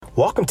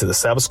Welcome to the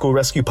Sabbath School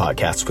Rescue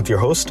Podcast with your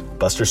host,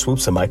 Buster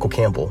Swoopes and Michael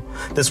Campbell.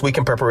 This week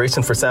in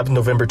preparation for Sabbath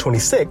November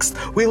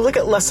 26th, we look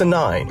at Lesson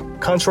 9,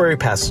 Contrary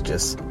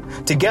Passages.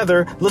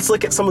 Together, let's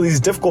look at some of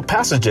these difficult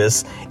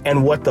passages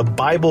and what the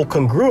Bible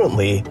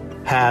congruently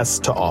has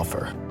to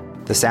offer.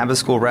 The Sabbath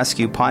School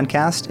Rescue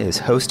Podcast is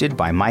hosted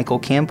by Michael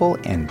Campbell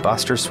and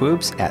Buster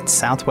Swoopes at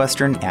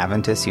Southwestern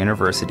Adventist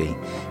University.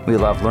 We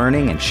love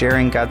learning and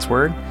sharing God's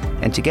Word,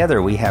 and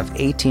together we have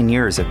 18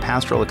 years of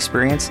pastoral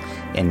experience,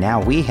 and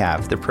now we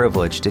have the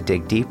privilege to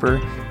dig deeper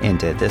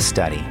into this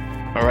study.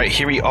 All right,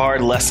 here we are,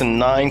 Lesson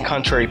 9,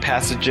 Contrary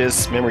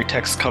Passages, memory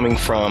text coming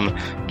from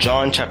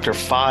John chapter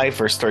 5,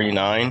 verse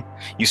 39.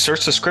 You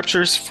search the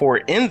scriptures, for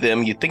in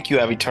them you think you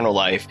have eternal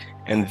life,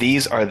 and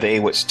these are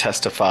they which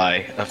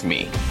testify of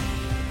me.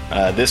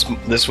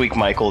 This week,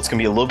 Michael, it's going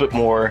to be a little bit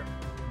more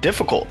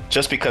difficult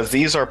just because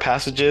these are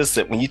passages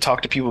that when you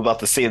talk to people about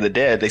the state of the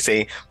dead, they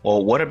say,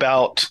 well, what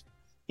about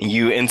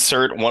you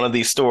insert one of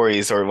these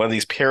stories or one of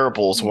these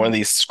parables, one of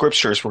these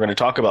scriptures we're going to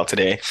talk about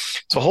today.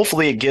 So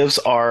hopefully it gives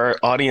our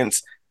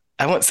audience,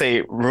 I won't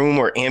say room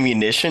or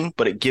ammunition,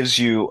 but it gives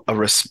you a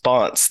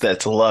response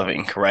that's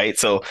loving, right?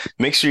 So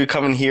make sure you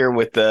come in here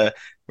with the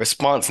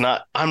response,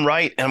 not I'm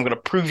right and I'm going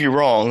to prove you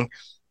wrong,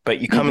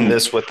 but you come in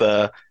this with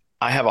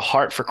I have a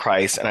heart for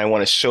Christ, and I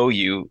want to show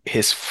you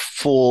his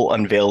full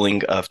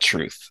unveiling of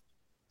truth.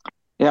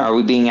 Yeah, are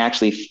we being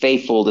actually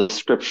faithful to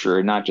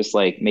Scripture, not just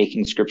like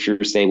making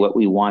Scripture say what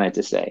we want it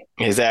to say?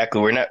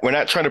 Exactly. We're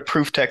not trying to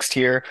proof text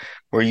here.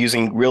 We're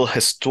using real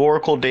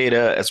historical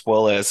data as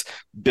well as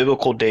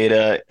biblical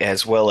data,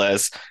 as well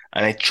as,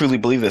 and I truly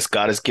believe this,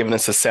 God has given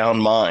us a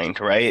sound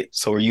mind, right?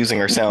 So we're using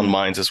our sound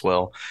minds as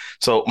well.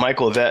 So,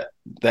 Michael, that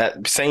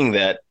saying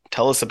that,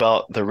 tell us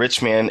about the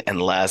rich man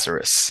and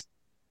Lazarus.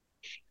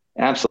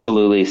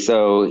 Absolutely.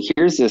 So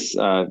here's this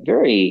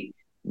very,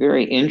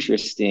 very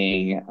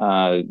interesting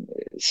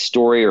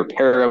story or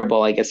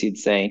parable, I guess you'd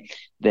say,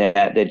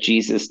 that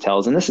Jesus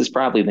tells. And this is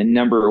probably the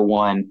number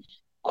one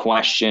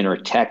question or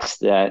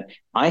text that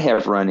I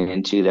have run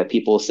into that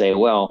people say,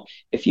 well,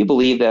 if you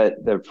believe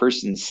that the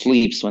person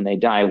sleeps when they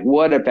die,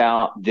 what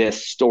about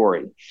this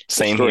story?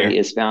 Same the story here.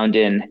 is found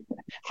in,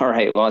 all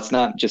right, well, it's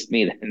not just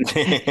me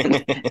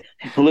then.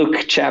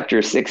 Luke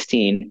chapter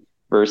 16.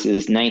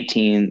 Verses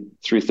 19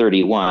 through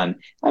 31.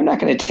 I'm not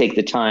going to take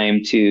the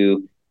time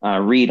to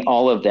read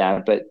all of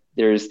that, but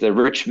there's the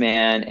rich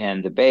man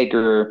and the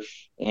beggar,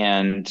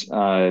 and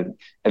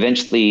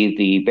eventually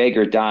the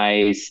beggar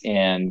dies,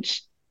 and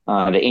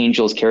the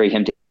angels carry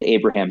him to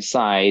Abraham's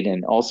side,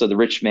 and also the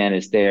rich man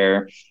is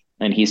there,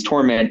 and he's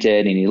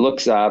tormented, and he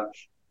looks up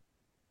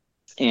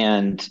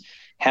and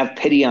have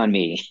pity on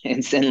me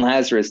and send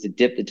Lazarus to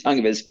dip the tongue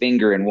of his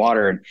finger in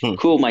water and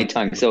cool my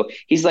tongue. So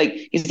he's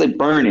like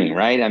burning,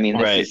 right? I mean,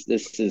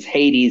 this is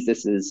Hades.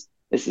 This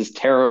is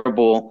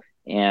terrible.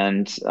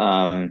 And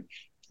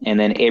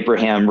then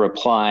Abraham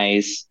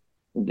replies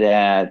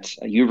that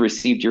you've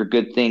received your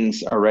good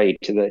things, all right,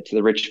 to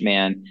the rich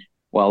man,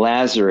 while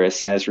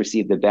Lazarus has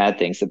received the bad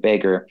things, the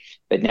beggar,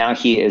 but now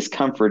he is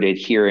comforted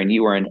here and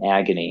you are in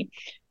agony.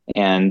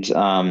 And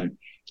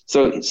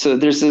So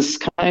there's this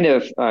kind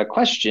of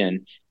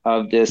question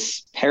of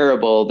this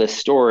parable, this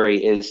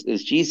story.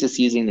 Is Jesus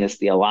using this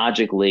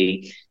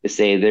theologically to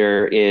say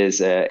there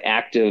is an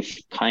active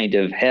kind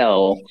of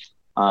hell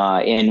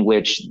in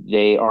which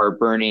they are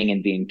burning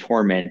and being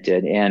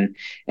tormented? And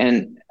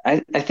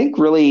I think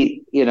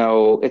really,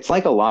 it's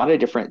like a lot of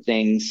different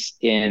things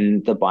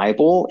in the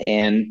Bible.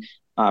 And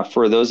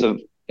for those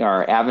of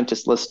our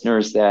Adventist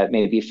listeners that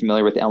may be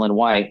familiar with Ellen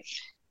White,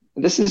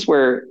 this is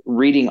where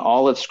reading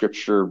all of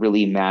Scripture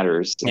really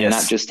matters, and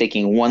not just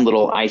taking one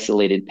little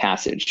isolated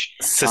passage.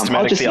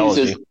 Systematic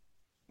theology.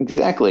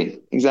 Exactly.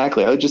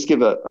 I'll just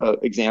give an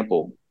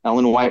example.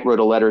 Ellen White wrote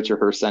a letter to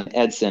her son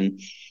Edson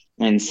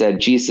and said,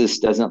 Jesus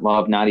doesn't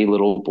love naughty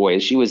little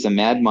boys. She was a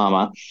mad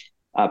mama,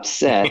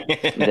 upset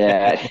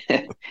that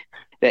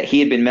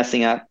he had been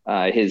messing up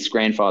his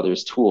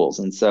grandfather's tools.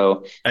 And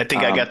so I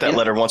think I got that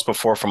letter once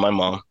before from my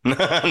mom. You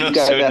got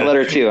that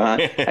letter too, huh?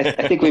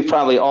 I think we've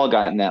probably all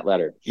gotten that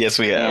letter. Yes,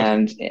 we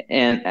have.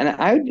 And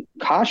I would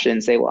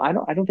caution, say, well,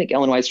 I don't think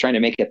Ellen White's trying to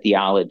make a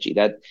theology.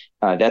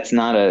 That's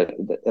not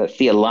a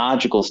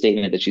theological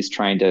statement that she's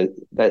trying to.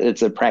 That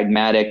it's a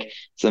pragmatic.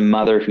 It's a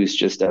mother who's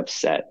just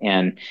upset.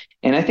 And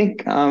I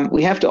think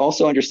we have to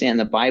also understand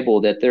the Bible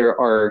that there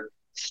are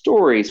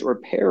stories or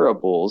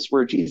parables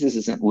where Jesus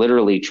isn't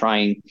literally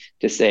trying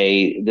to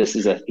say this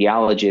is a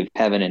theology of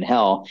heaven and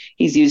hell.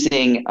 He's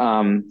using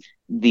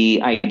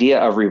the idea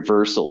of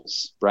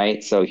reversals,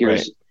 right? So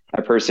here's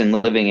a person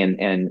living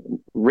in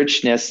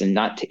richness and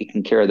not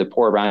taking care of the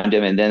poor around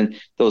him, and then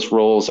those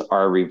roles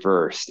are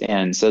reversed.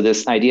 And so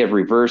this idea of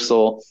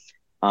reversal,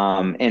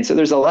 and so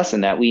there's a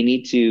lesson that we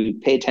need to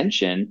pay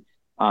attention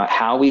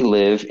how we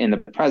live in the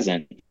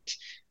present.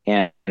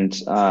 And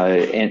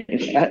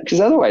because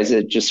otherwise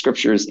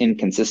Scripture is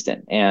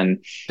inconsistent.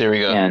 And there we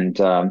go. And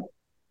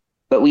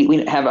but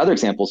we have other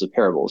examples of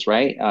parables,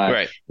 right?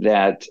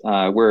 That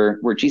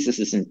where Jesus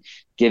isn't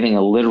giving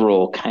a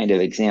literal kind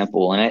of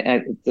example.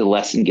 And the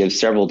lesson gives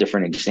several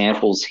different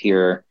examples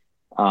here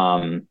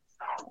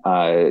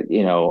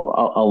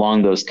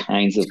along those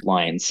kinds of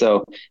lines.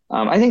 So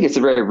I think it's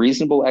a very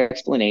reasonable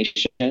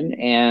explanation,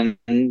 and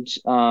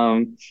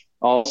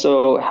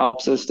also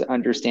helps us to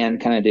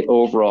understand kind of the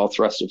overall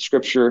thrust of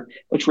Scripture,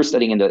 which we're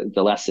studying in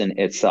the lesson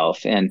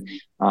itself. And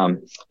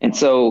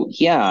so,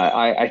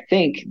 I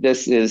think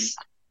this is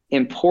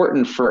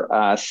important for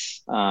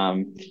us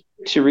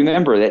to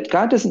remember that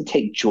God doesn't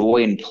take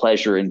joy and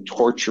pleasure in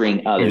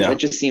torturing others. No. That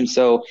just seems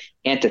so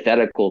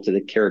antithetical to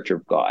the character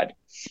of God.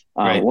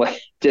 Right. What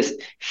just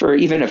for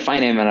even a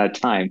finite amount of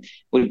time,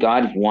 would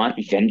God want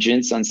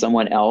vengeance on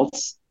someone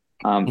else?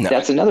 No.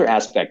 That's another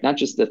aspect, not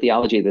just the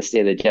theology of the state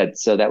of the dead.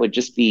 So that would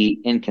just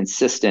be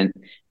inconsistent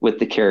with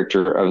the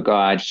character of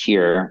God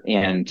here,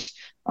 and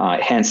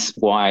hence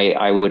why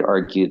I would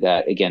argue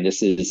that, again,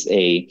 this is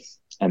a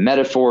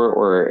metaphor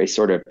or a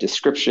sort of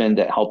description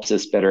that helps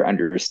us better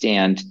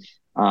understand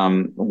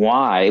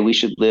why we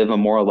should live a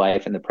moral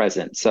life in the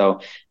present.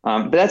 So,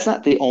 but that's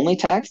not the only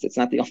text. It's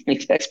not the only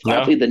text.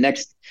 Probably the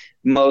next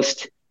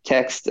most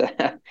text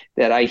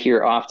that I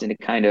hear often to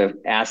kind of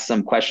ask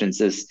some questions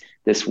is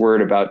this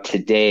word about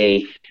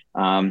today,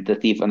 the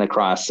thief on the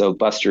cross. So,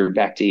 Buster,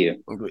 back to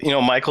you.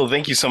 Michael,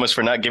 thank you so much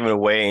for not giving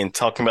away and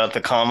talking about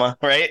the comma,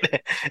 right?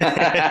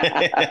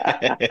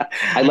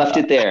 I left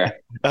it there.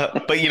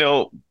 But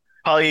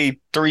probably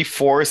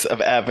 3/4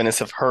 of Adventists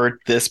have heard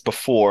this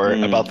before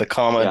about the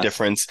comma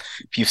difference.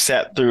 If you've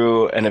sat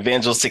through an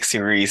evangelistic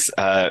series,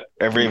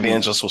 every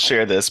evangelist will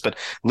share this. But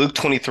Luke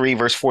 23,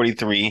 verse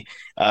 43,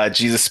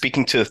 Jesus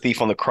speaking to the thief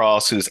on the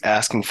cross who's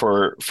asking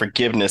for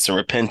forgiveness and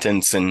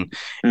repentance and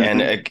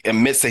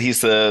admits that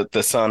he's the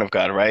Son of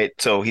God, right?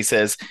 So he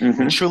says,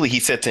 truly, he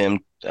said to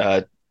him,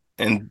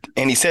 and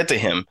he said to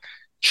him,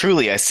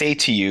 truly, I say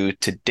to you,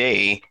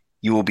 today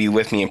you will be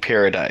with me in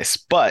paradise.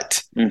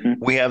 But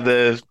we have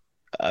the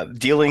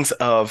dealings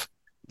of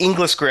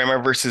English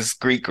grammar versus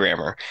Greek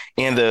grammar.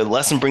 And the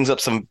lesson brings up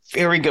some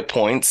very good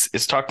points.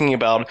 It's talking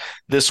about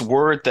this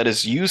word that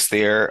is used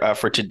there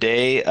for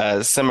today,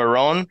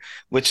 semeron,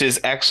 which is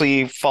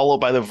actually followed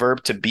by the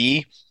verb to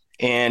be,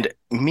 and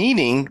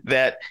meaning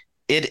that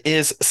it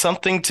is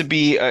something to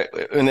be,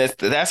 and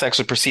that's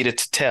actually proceeded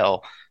to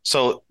tell.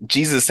 So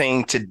Jesus is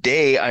saying,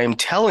 today I am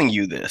telling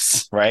you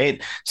this,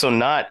 right? So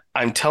not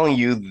I'm telling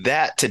you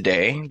that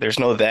today. There's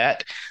no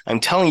that. I'm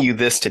telling you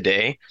this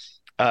today.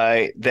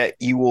 That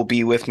you will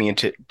be with me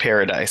into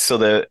paradise. So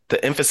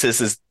the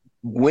emphasis is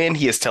when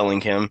he is telling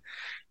him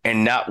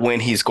and not when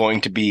he's going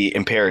to be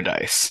in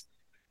paradise.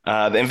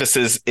 The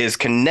emphasis is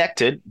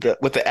connected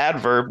with the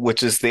adverb,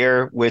 which is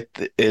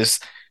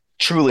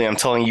truly, I'm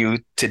telling you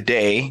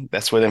today,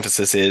 that's where the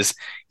emphasis is,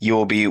 you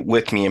will be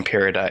with me in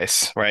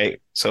paradise, right?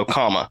 So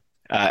comma,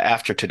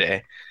 after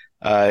today.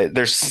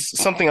 There's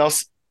something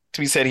else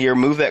to be said here.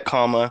 Move that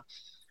comma,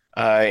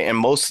 and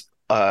most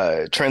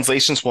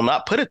translations will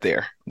not put it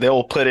there.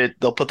 They'll put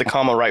the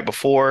comma right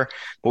before,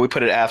 but we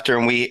put it after,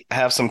 and we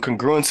have some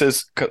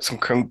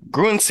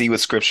congruency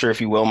with Scripture,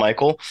 if you will,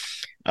 Michael.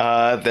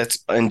 That's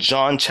in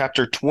John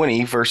chapter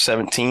 20, verse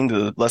 17.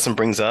 The lesson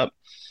brings up.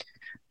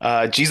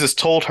 Jesus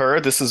told her,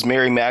 this is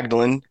Mary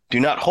Magdalene, do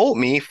not hold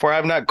me, for I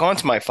have not gone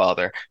to my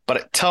Father,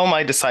 but tell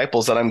my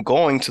disciples that I'm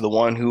going to the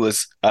one who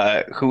is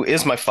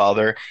my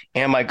Father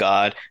and my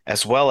God,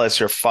 as well as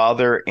your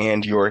Father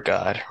and your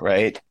God,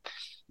 right?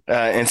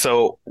 And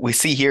so we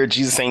see here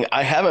Jesus saying,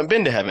 I haven't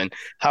been to heaven.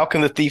 How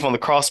can the thief on the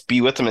cross be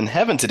with him in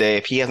heaven today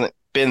if he hasn't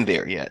been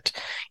there yet?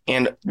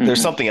 And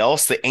there's something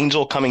else, the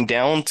angel coming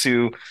down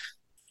to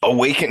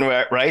awaken,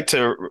 right,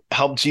 to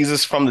help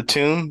Jesus from the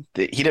tomb.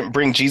 He didn't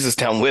bring Jesus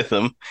down with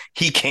him.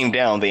 He came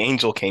down. The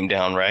angel came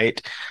down,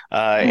 right?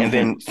 And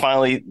then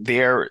finally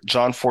there,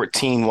 John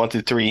 14,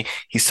 1-3,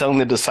 he's telling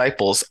the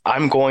disciples,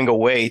 I'm going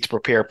away to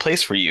prepare a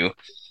place for you.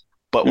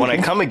 But when I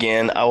come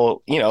again, I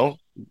will,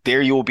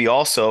 there you will be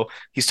also.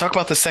 He's talking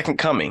about the second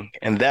coming,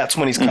 and that's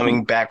when he's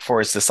coming back for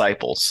his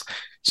disciples.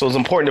 So it's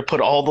important to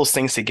put all those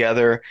things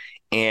together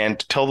and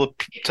tell the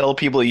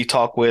people you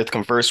talk with,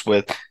 converse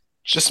with,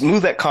 just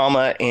move that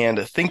comma and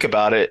think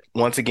about it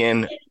once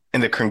again in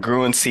the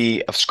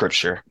congruency of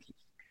Scripture.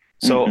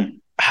 So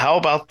how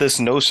about this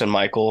notion,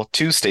 Michael,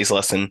 Tuesday's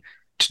lesson,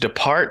 to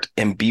depart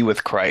and be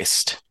with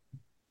Christ?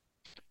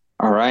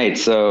 All right.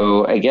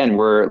 So again,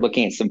 we're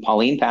looking at some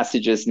Pauline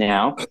passages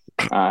now.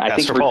 I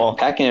think we're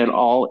packing it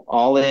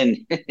all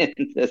in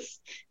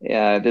this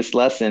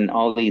lesson,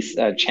 all these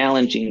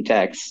challenging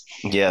texts.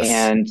 Yes.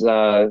 And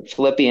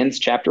Philippians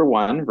chapter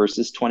 1,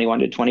 verses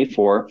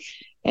 21-24,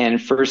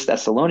 and 1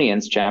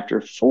 Thessalonians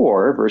chapter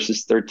 4,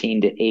 verses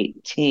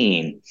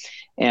 13-18.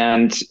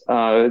 And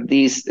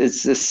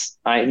it's this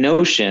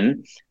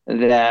notion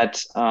that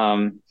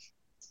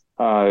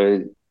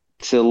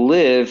to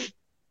live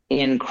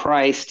in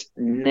Christ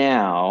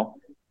now,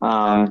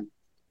 and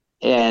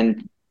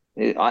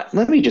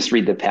let me just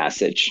read the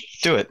passage.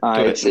 Do it.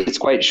 It's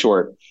quite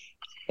short,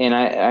 and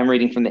I'm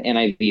reading from the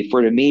NIV.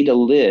 For to me to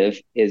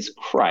live is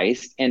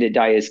Christ, and to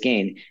die is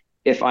gain.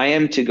 If I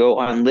am to go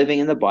on living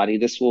in the body,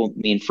 this will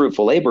mean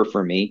fruitful labor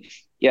for me.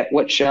 Yet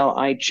what shall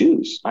I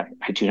choose? I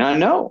do not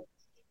know.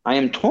 I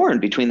am torn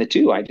between the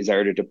two. I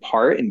desire to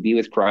depart and be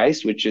with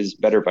Christ, which is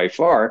better by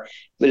far,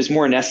 but it's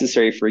more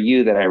necessary for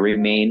you that I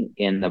remain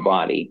in the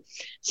body.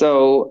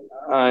 So,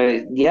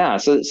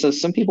 so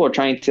some people are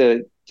trying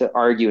to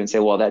argue and say,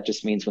 well, that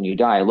just means when you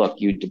die, look,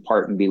 you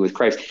depart and be with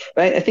Christ.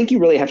 But I think you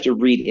really have to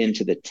read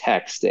into the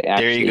text to There you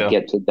actually go.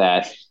 get to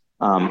that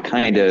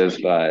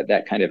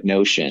that kind of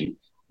notion.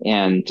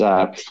 And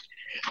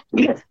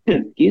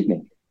excuse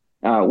me,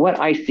 what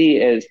I see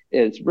is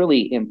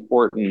really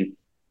important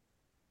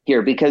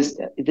here, because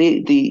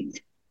the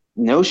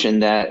notion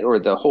that, or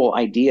the whole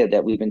idea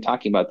that we've been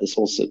talking about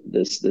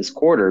this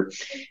quarter,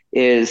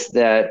 is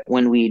that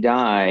when we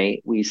die,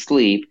 we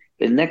sleep.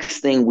 The next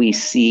thing we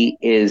see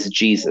is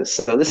Jesus.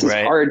 So this is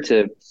Right. hard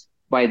to,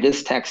 by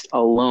this text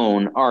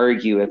alone,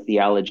 argue a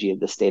theology of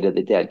the state of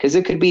the dead, because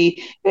it could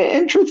be,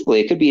 and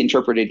truthfully, it could be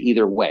interpreted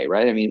either way,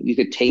 right? I mean, you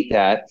could take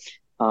that,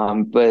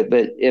 but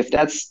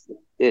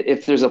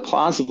if there's a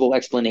plausible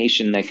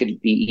explanation that could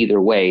be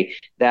either way,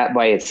 that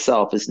by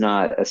itself is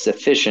not a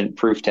sufficient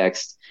proof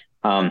text.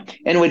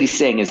 And what he's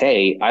saying is,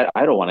 hey,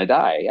 I don't want to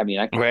die. I mean,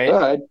 I Right.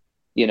 could,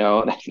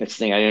 next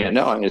thing I didn't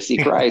know, I'm going to see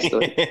Christ,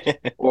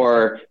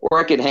 or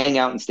I could hang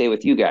out and stay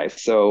with you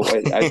guys. So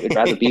I'd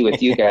rather be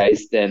with you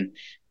guys than,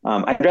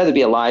 I'd rather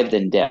be alive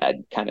than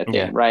dead, kind of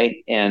Yeah. thing, right?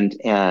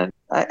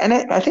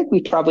 I think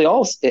we probably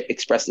all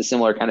expressed a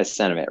similar kind of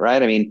sentiment,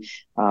 right? I mean,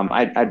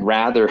 I'd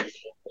rather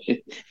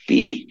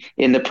be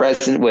in the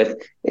present with,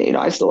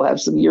 I still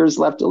have some years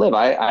left to live.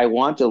 I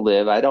want to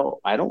live. I don't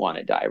want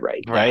to die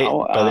right Right.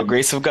 now. By the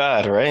grace of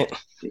God, right?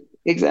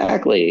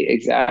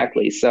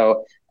 Exactly.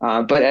 So,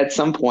 but at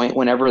some point,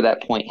 whenever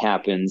that point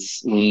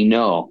happens, we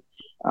know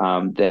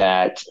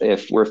that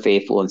if we're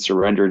faithful and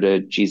surrender to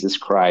Jesus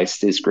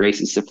Christ, His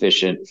grace is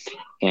sufficient,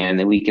 and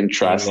that we can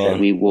trust that Amen.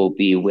 we will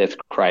be with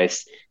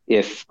Christ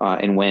if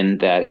and when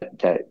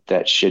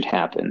that should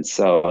happen.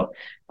 So,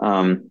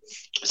 we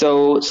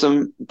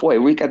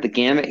got the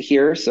gamut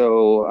here.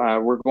 So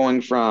we're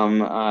going from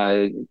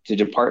to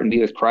depart and be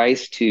with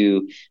Christ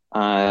to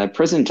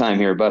prison time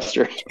here,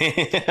 Buster.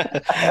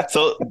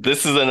 So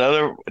this is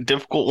another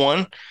difficult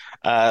one.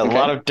 A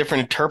lot Okay. of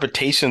different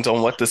interpretations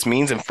on what this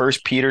means in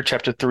First Peter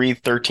chapter 3,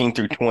 13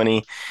 through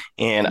 20.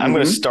 And I'm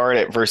going to Hmm. start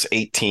at verse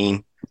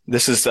 18.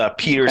 This is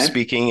Peter Okay.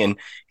 speaking, and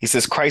he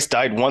says, Christ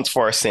died once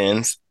for our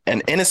sins.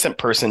 An innocent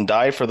person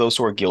died for those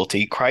who are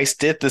guilty. Christ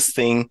did this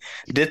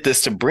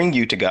to bring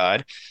you to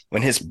God.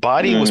 When his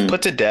body was Hmm.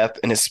 put to death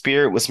and his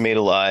spirit was made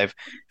alive,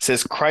 it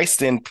says Christ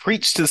then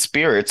preached to the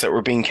spirits that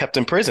were being kept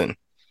in prison.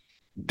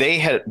 They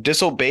had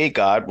disobeyed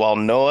God while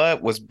Noah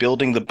was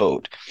building the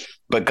boat.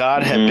 But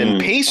God had been Hmm.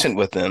 patient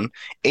with them.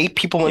 8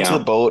 people into the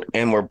Yeah. boat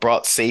and were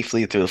brought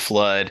safely through the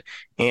flood.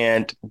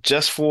 And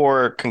just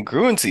for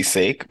congruency's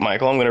sake,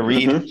 Michael, I'm going to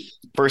read Hmm.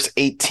 verse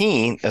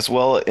 18 as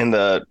well in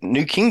the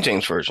New King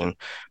James Version.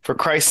 For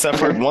Christ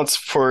suffered Okay. once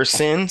for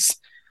sins,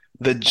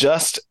 the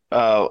just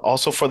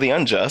also for the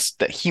unjust,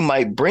 that he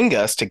might bring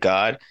us to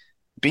God,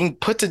 being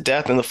put to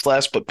death in the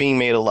flesh, but being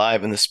made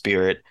alive in the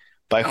spirit,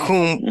 by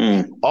whom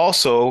Mm.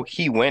 also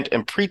he went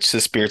and preached to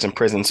spirits in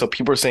prison. So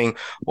people are saying,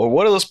 well,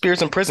 what are those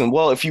spirits in prison?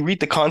 Well, if you read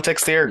the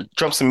context there, it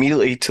jumps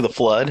immediately to the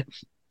flood.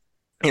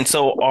 And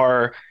so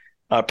our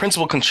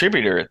principal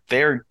contributor,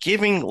 they're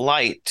giving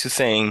light to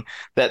saying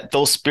that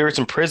those spirits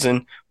in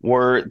prison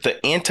were the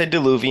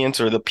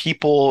antediluvians, or the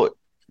people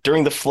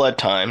during the flood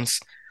times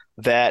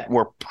that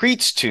were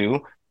preached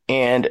to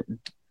and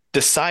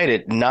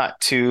decided not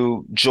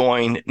to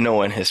join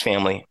Noah and his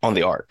family on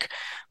the ark.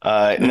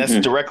 And that's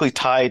Hmm. directly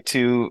tied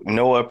to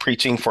Noah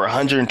preaching for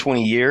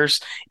 120 years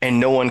and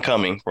no one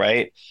coming,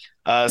 right?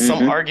 Some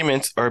Hmm.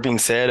 arguments are being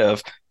said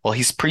of, well,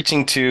 he's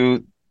preaching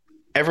to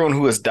everyone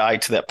who has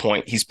died to that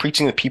point. He's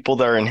preaching to people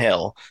that are in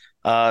hell.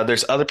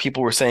 There's other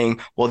people who are saying,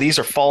 well, these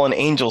are fallen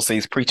angels that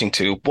he's preaching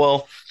to.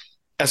 Well,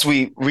 as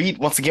we read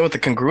once again with the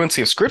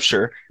congruency of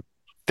scripture,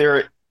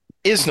 there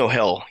is no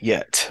hell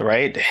yet,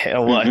 right?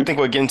 Well, I think Hmm.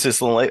 we'll get into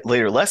this in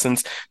later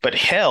lessons, but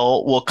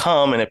hell will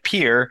come and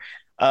appear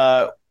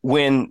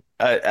when,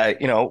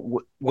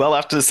 well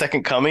after the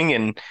second coming,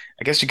 and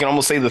I guess you can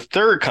almost say the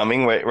third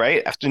coming,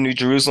 right? After New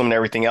Jerusalem and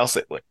everything else,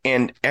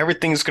 and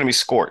everything's going to be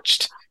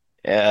scorched.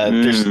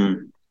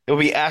 Mm. It'll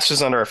be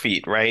ashes under our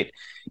feet, right?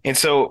 And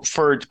so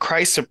for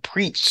Christ to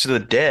preach to the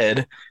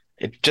dead,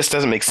 it just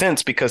doesn't make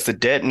sense because the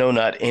dead know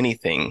not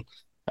anything.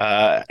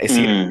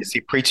 Mm. Is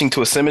he preaching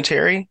to a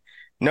cemetery?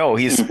 No,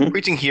 he's Hmm.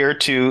 preaching here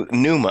to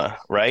pneuma,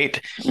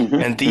 right?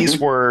 Hmm. And these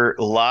Hmm. were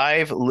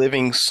live,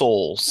 living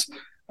souls.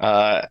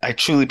 I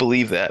truly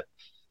believe that.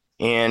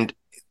 And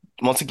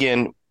once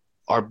again,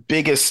 our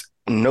biggest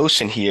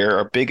notion here,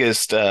 our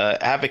biggest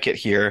advocate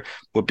here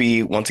would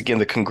be once again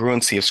the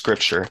congruency of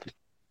Scripture.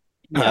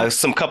 Yeah.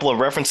 Some couple of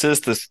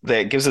references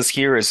that gives us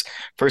here is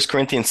 1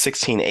 Corinthians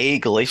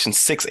 16:8, Galatians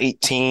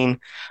 6:18,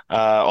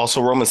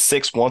 also Romans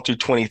 6:1 through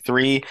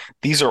 23.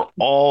 These are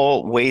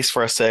all ways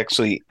for us to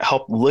actually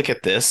help look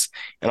at this,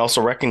 and also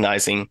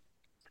recognizing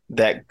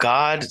that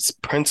God's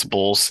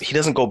principles, he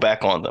doesn't go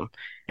back on them.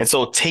 And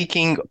so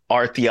taking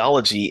our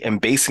theology and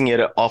basing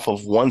it off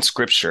of one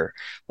scripture,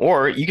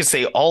 or you could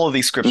say all of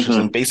these scriptures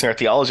and basing our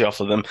theology off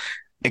of them,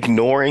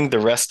 ignoring the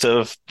rest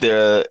of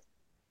the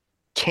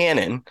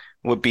canon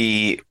would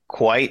be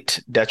quite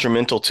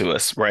detrimental to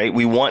us, right?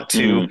 We want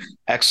to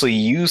actually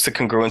use the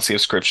congruency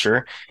of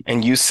scripture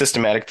and use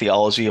systematic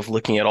theology of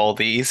looking at all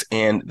these.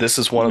 And this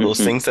is one of those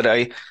things that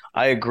I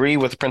agree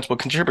with the principal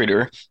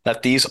contributor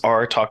that these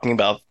are talking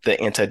about the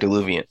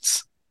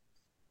antediluvians.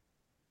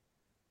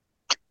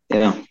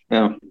 Yeah.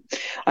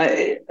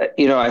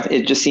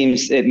 It just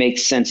seems it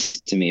makes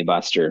sense to me,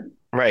 Buster.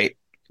 Right.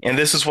 And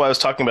this is what I was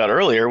talking about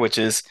earlier, which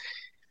is,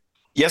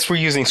 yes, we're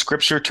using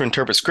scripture to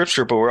interpret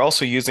scripture, but we're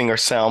also using our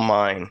sound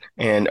mind.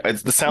 And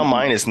the sound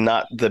mind is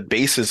not the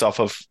basis off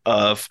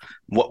of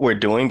what we're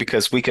doing,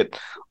 because we could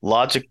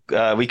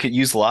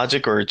use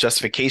logic or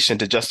justification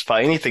to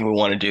justify anything we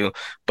want to do,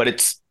 but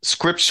it's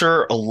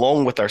scripture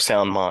along with our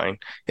sound mind.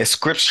 It's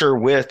scripture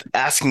with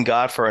asking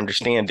God for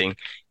understanding.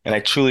 And I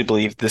truly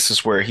believe this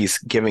is where he's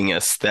giving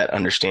us that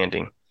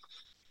understanding.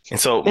 And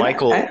so,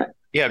 Michael, go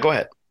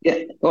ahead. Yeah,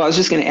 well, I was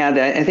just going to add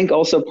that I think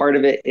also part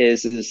of it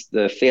is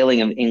the failing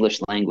of English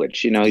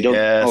language. You don't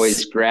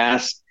always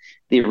grasp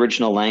the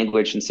original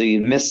language, and so you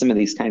miss some of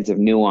these kinds of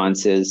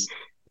nuances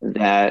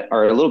that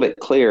are a little bit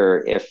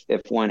clearer if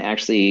one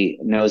actually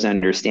knows and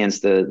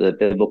understands the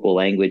biblical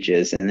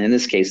languages. And in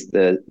this case,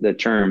 the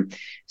term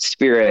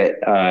spirit,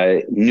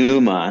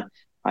 pneuma,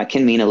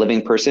 can mean a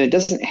living person. It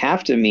doesn't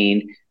have to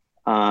mean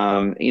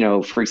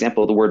for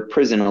example, the word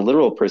prison, a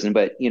literal prison,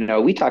 but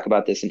we talk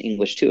about this in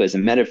English too as a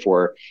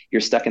metaphor.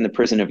 You're stuck in the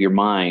prison of your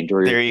mind,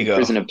 or the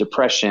prison of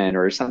depression,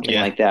 or something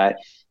like that.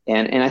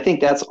 And I think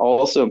that's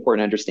also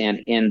important to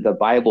understand in the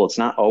Bible. It's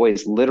not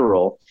always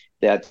literal,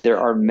 that there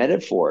are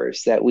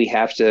metaphors that we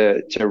have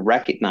to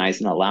recognize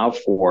and allow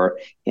for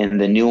in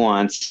the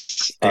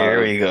nuance of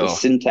the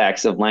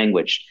syntax of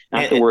language,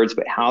 not the words,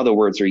 but how the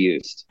words are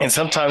used. And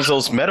sometimes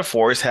those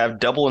metaphors have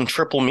double and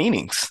triple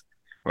meanings.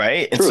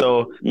 Right. And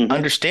so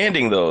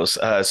understanding those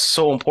is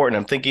so important.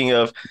 I'm thinking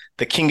of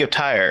the king of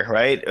Tyre.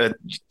 Right.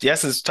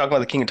 Yes, it's talking about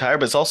the king of Tyre,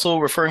 but it's also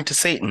referring to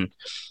Satan.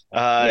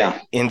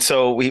 And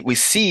so we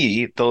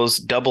see those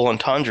double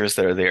entendres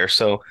that are there.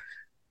 So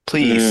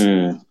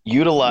please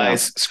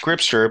utilize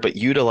scripture, but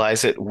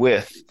utilize it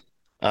with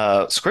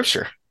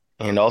scripture.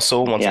 And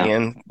also, once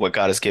again, what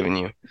God has given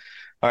you.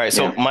 All right.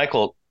 So,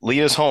 Michael,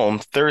 lead us home.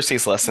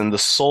 Thursday's lesson, the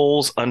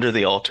souls under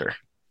the altar.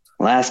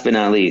 Last but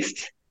not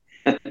least.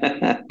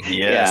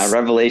 Yes.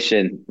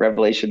 Revelation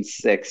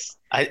 6.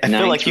 I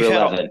feel like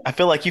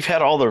you've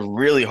had all the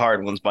really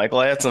hard ones, Michael.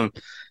 I had some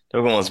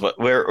difficult ones, but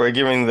we're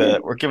giving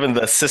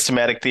the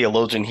systematic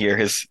theologian here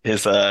his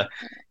home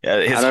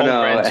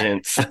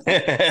vengeance.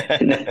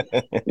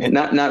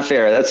 Not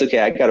fair. That's okay.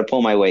 I got to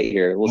pull my weight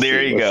here.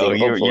 There you go.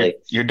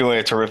 You're doing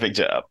a terrific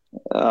job.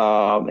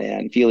 Oh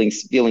man,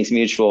 feelings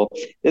mutual.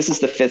 This is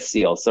the fifth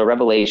seal. So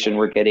Revelation,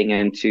 we're getting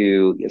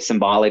into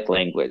symbolic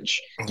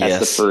language. That's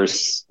the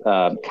first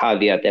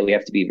caveat that we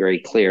have to be very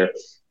clear.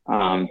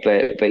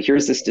 But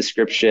here's this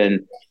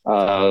description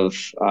of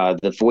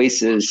the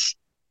voices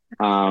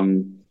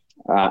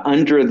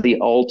under the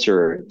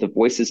altar,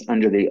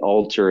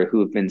 who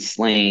have been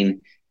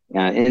slain.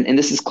 And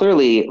this is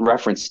clearly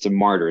reference to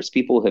martyrs,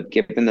 people who have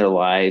given their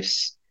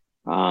lives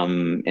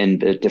in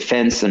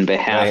defense and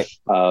behalf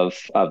of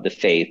the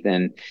faith.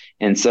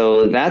 And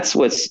so that's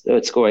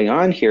what's going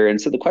on here. And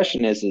so the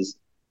question is,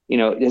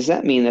 does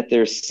that mean that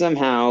there's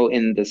somehow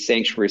in the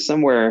sanctuary,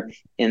 somewhere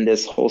in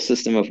this whole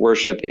system of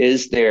worship,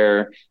 is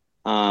there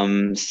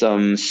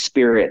some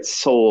spirit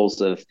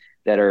souls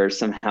that are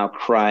somehow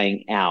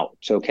crying out?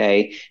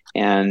 Okay.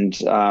 And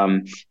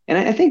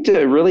I think to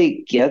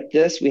really get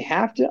this, we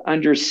have to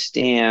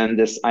understand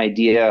this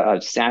idea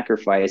of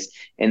sacrifice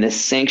and the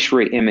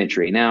sanctuary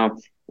imagery. Now,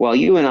 while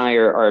you and I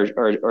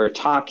are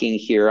talking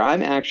here,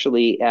 I'm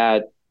actually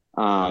at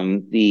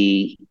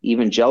the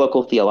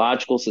Evangelical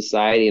Theological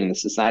Society and the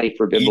Society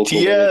for Biblical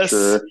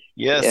Literature.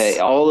 Yes.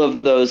 All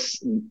of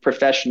those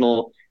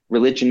professional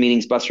religion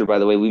meetings. Buster, by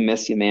the way, we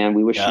miss you, man.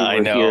 We wish you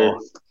were here.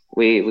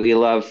 We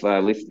love,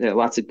 we've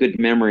lots of good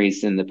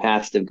memories in the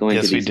past of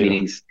going to these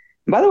meetings.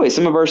 And by the way,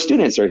 some of our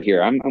students are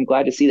here. I'm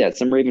glad to see that.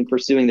 Some are even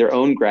pursuing their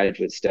own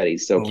graduate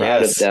studies. So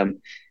proud of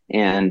them.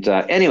 And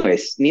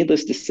anyways,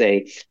 needless to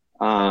say,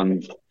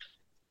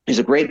 there's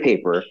a great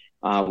paper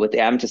with the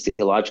Adventist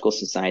Theological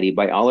Society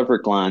by Oliver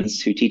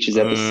Glantz, who teaches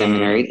at the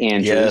seminary at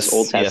Andrews,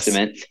 Old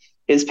Testament.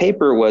 His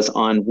paper was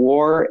on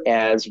war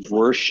as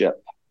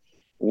worship.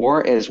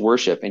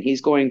 And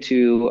he's going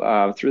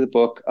to, through the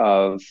book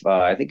of,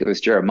 I think it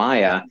was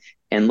Jeremiah,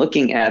 and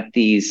looking at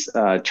these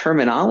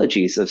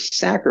terminologies of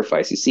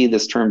sacrifice. You see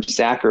this term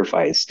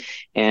sacrifice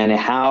and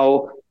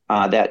how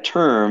that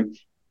term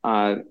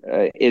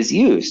is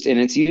used. And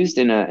it's used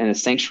in a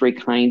sanctuary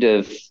kind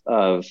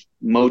of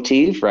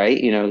motif,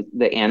 right?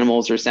 The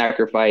animals are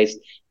sacrificed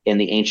in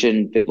the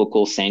ancient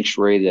biblical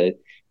sanctuary. The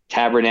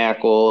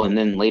tabernacle and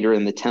then later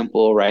in the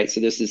temple, right? So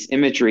there's this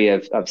imagery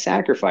of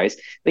sacrifice,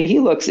 but he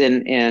looks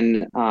there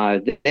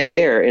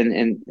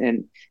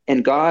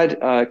and God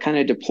kind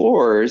of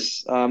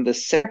deplores the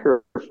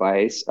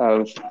sacrifice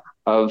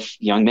of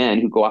young men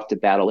who go off to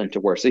battle and to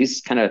war. So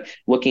he's kind of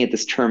looking at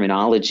this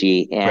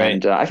terminology,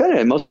 and I found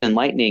it a most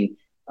enlightening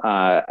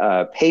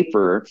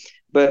paper.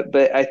 But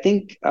I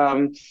think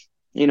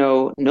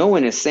no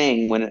one is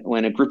saying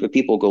when a group of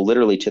people go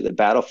literally to the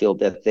battlefield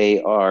that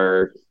they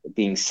are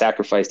being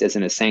sacrificed as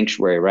in a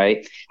sanctuary,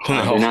 right?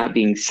 No. They're not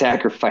being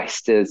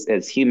sacrificed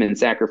as human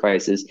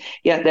sacrifices.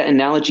 Yeah, that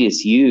analogy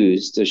is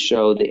used to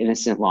show the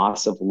innocent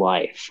loss of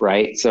life,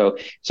 right? So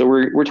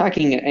we're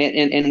talking,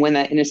 and when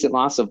that innocent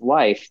loss of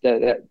life,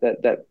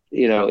 that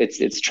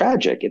it's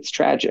tragic. It's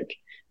tragic.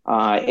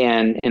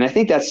 And I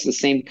think that's the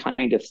same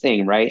kind of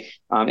thing, right?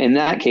 In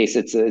that case,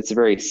 it's a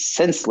very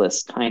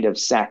senseless kind of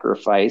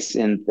sacrifice,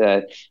 in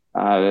that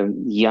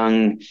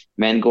young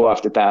men go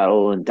off to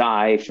battle and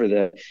die for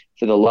the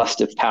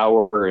lust of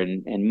power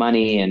and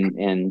money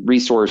and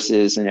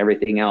resources and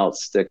everything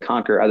else to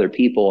conquer other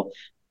people.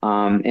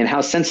 And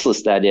how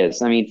senseless that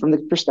is. I mean, from the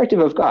perspective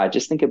of God,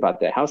 just think about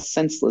that. How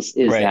senseless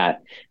is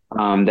that?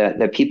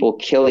 That people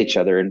kill each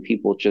other and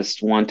people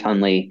just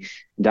wantonly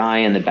die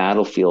in the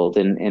battlefield,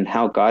 and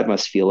how God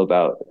must feel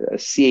about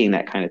seeing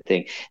that kind of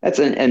thing. That's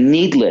a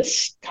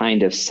needless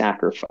kind of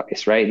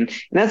sacrifice, right? And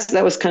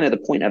that was kind of the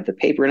point of the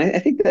paper. And I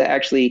think that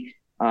actually,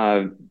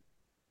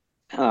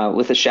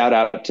 with a shout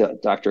out to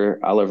Dr.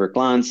 Oliver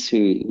Glantz,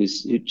 who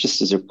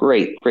just is a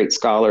great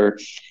scholar.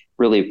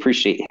 Really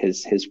appreciate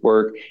his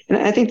work, and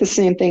I think the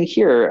same thing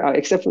here,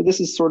 except for this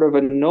is sort of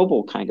a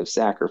noble kind of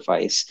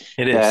sacrifice.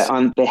 It is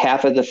on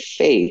behalf of the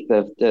faith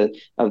of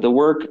the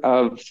work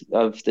of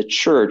the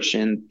church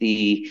and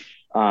the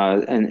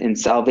and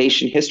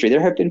salvation history. There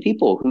have been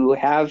people who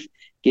have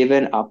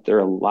given up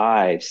their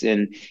lives,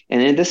 and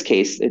in this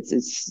case,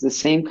 it's the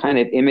same kind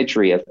of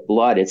imagery of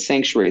blood. It's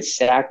sanctuary, it's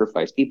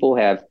sacrifice. People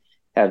have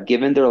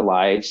given their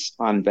lives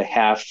on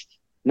behalf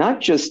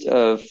not just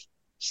of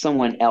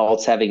someone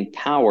else having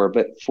power,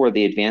 but for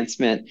the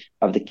advancement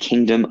of the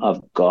kingdom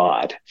of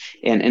God.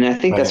 And I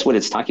think that's what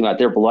it's talking about.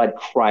 Their blood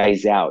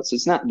cries out. So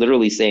it's not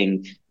literally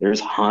saying there's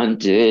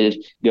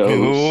haunted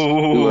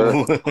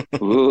ghosts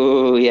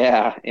who are,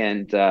 yeah.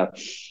 And,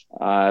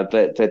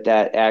 but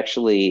that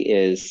actually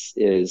is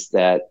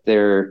that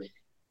their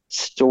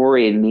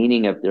story and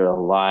meaning of their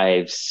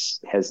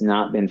lives has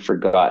not been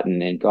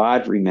forgotten, and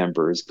God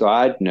remembers,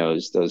 God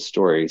knows those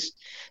stories.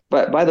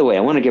 But by the way,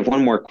 I want to give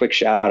one more quick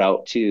shout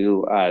out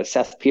to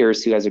Seth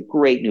Pierce, who has a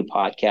great new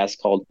podcast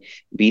called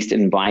Beast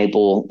and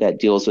Bible that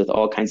deals with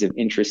all kinds of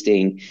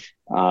interesting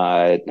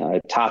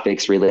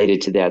topics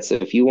related to that. So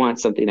if you want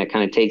something that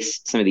kind of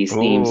takes some of these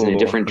themes in a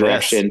different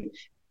direction,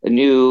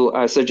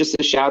 so just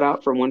a shout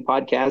out from one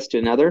podcast to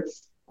another.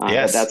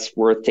 But that's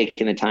worth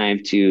taking the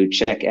time to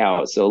check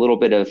out. So a little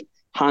bit of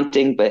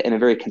haunting, but in a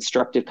very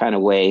constructive kind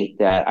of way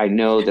that I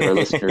know that our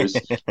listeners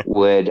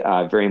would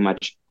very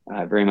much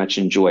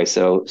enjoy.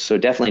 So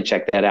definitely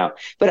check that out.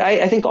 But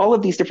I think all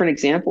of these different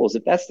examples,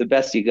 if that's the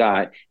best you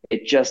got,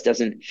 it just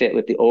doesn't fit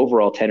with the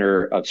overall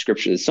tenor of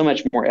Scripture. There's so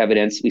much more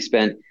evidence. We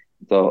spent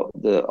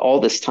all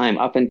this time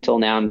up until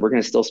now, and we're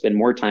going to still spend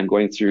more time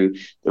going through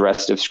the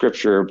rest of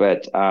Scripture.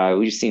 But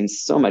we've seen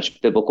so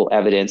much biblical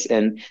evidence,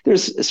 and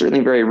there's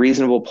certainly very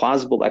reasonable,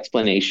 plausible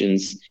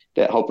explanations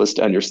that help us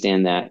to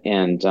understand that.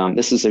 And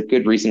this is a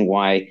good reason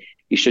why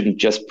you shouldn't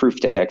just proof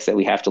text, that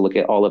we have to look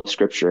at all of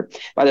Scripture.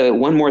 By the way,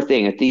 one more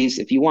thing,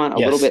 if you want a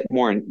little bit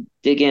more and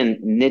dig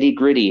in nitty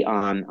gritty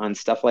on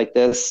stuff like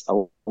this,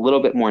 a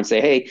little bit more, and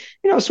say, hey,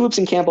 Swoopes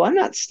and Campbell, I'm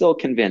not still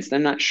convinced,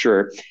 I'm not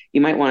sure.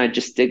 You might want to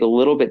just dig a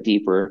little bit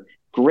deeper.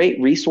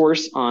 Great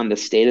resource on the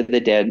state of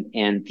the dead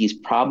and these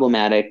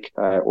problematic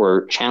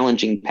or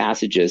challenging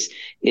passages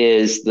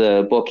is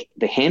the book,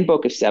 The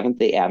Handbook of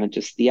Seventh-day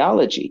Adventist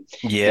Theology.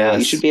 Yes.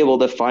 You should be able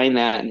to find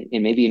that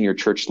maybe in your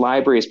church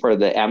library as part of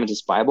the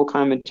Adventist Bible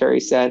Commentary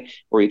set,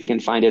 or you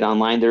can find it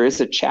online. There is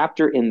a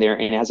chapter in there,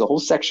 and it has a whole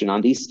section on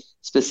these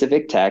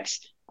specific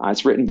texts.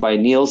 It's written by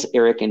Niels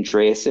Erik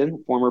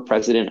Andreasen, former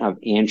president of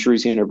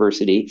Andrews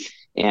University.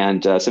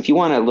 And so if you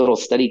want a little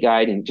study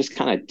guide and just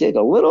kind of dig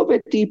a little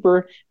bit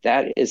deeper,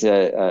 that is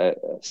a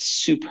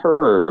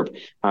superb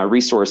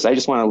resource. I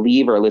just want to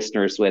leave our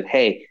listeners with,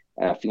 hey,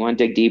 if you want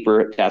to dig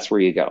deeper, that's where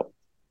you go.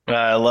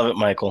 I love it,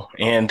 Michael.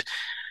 And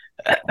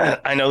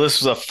I know this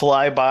was a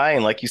flyby,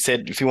 and like you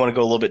said, if you want to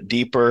go a little bit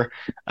deeper,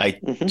 I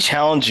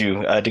challenge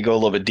you to go a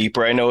little bit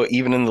deeper. I know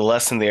even in the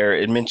lesson there,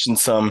 it mentioned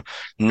some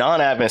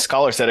non-Adventist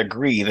scholars that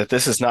agree that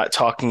this is not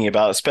talking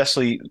about,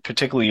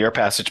 particularly your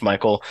passage,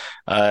 Michael,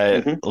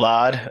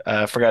 Ladd,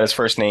 I forgot his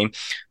first name,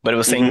 but it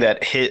was saying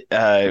that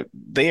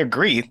they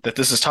agree that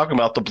this is talking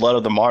about the blood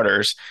of the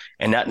martyrs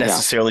and not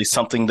necessarily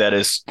something that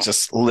is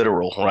just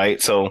literal, right?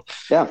 So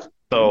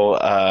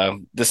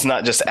this is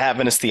not just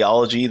Adventist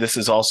theology. This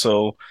is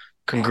also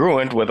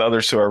congruent with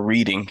others who are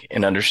reading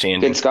and understanding.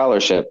 Good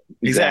scholarship.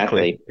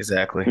 Exactly.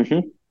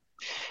 Mm-hmm.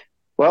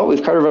 Well,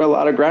 we've covered a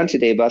lot of ground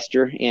today,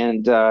 Buster,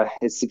 and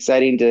it's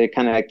exciting to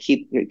kind of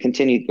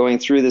continue going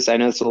through this. I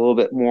know it's a little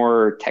bit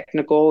more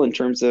technical in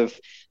terms of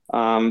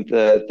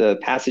the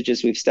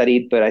passages we've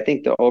studied, but I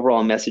think the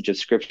overall message of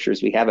Scripture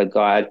is we have a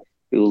God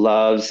who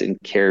loves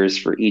and cares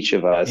for each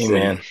of us.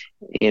 Amen.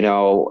 And,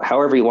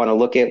 however you want to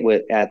look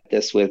at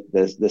this with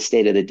the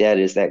state of the dead,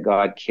 is that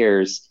God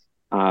cares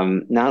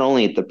not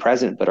only at the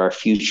present but our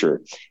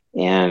future.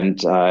 And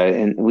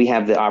we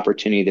have the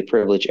opportunity, the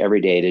privilege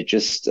every day to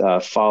just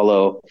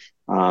follow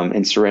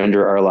and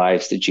surrender our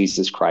lives to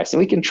Jesus Christ. And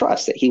we can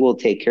trust that he will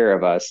take care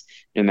of us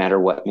no matter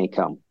what may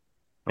come.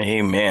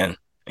 Amen.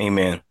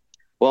 Amen.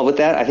 Well, with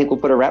that, I think we'll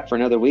put a wrap for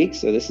another week.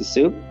 So this is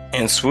Soup.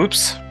 And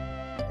Swoopes.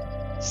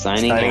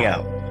 Signing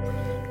out.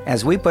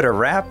 As we put a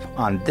wrap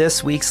on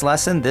this week's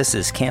lesson, this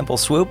is Campbell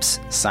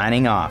Swoopes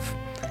signing off.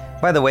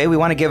 By the way, we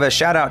want to give a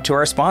shout out to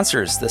our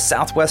sponsors, the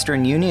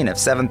Southwestern Union of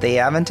Seventh-day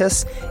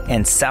Adventists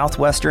and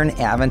Southwestern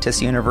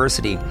Adventist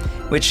University,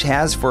 which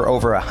has for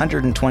over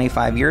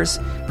 125 years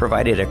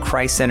provided a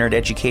Christ-centered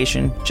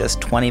education just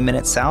 20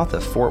 minutes south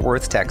of Fort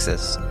Worth,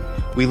 Texas.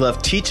 We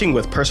love teaching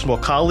with personal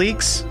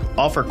colleagues,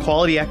 offer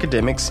quality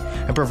academics,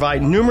 and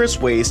provide numerous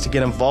ways to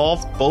get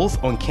involved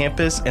both on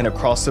campus and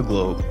across the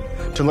globe.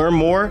 To learn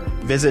more,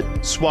 visit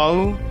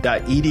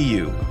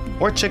swau.edu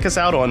or check us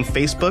out on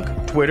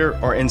Facebook, Twitter,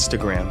 or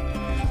Instagram.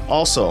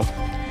 Also,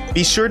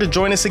 be sure to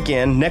join us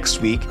again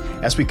next week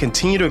as we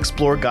continue to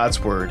explore God's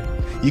Word.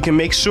 You can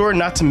make sure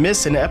not to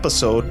miss an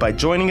episode by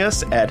joining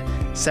us at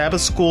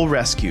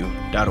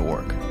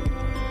sabbathschoolrescue.org.